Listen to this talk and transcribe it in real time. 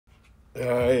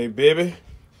Hey, baby.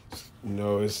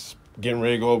 It's getting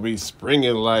ready to go be spring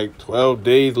in like 12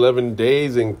 days, 11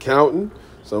 days and counting.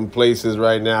 Some places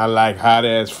right now like hot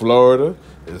as Florida.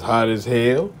 It's hot as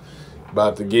hell.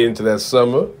 About to get into that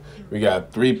summer. We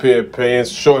got 3 pair of pants,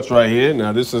 shorts right here.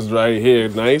 Now this is right here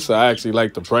nice. I actually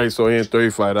like the price on here,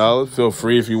 $35. Feel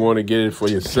free if you want to get it for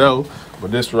yourself.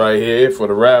 But this right here for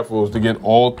the raffles to get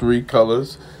all 3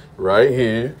 colors right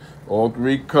here. All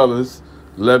 3 colors,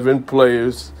 11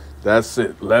 players. That's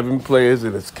it. 11 players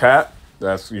and it's capped.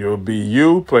 You'll be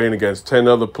you playing against 10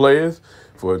 other players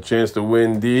for a chance to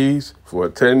win these for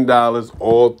 $10,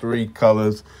 all 3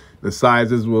 colors. The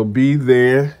sizes will be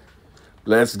there.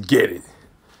 Let's get it.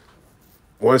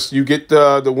 Once you get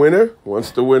the winner, once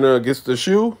the winner gets the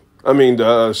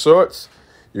the shorts,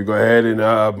 you go ahead and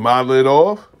model it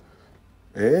off.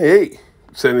 And hey,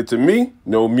 send it to me.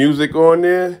 No music on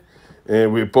there.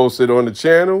 And we post it on the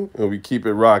channel, and we keep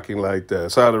it rocking like that.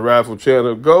 That's how the raffle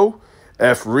channel go.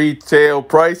 F retail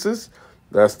prices.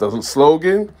 That's the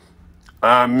slogan.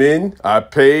 I'm in. I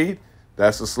paid.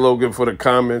 That's the slogan for the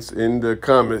comments in the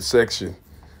comment section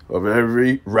of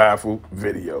every raffle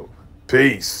video.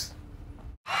 Peace.